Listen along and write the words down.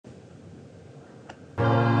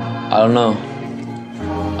I don't know.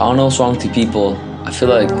 I don't know what's wrong with you people. I feel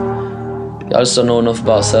like y'all just don't know enough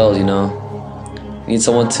about cells, you know? You need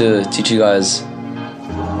someone to teach you guys.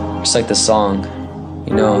 Just like the song,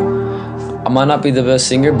 you know? I might not be the best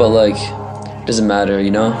singer, but like, it doesn't matter,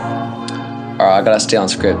 you know? Alright, I gotta stay on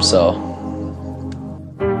script, so.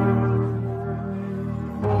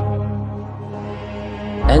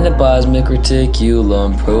 Endoplasmic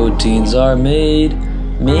reticulum proteins are made,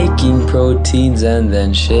 making proteins and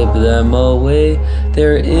then ship them away.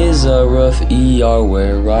 There is a rough ER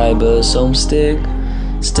where ribosomes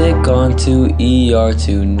stick onto ER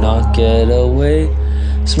to not get away.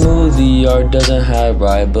 Smooth ER doesn't have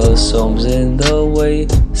ribosomes in the way,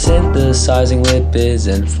 synthesizing lipids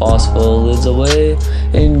and phospholipids away,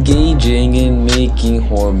 engaging in making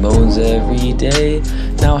hormones every day.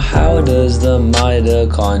 Now how does the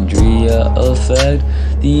mitochondria affect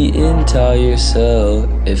the entire cell?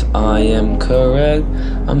 If I am correct,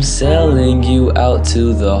 I'm selling you out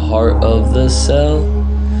to the heart of the cell.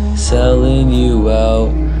 Selling you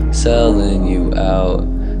out, selling you out,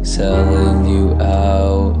 selling you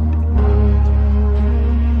out.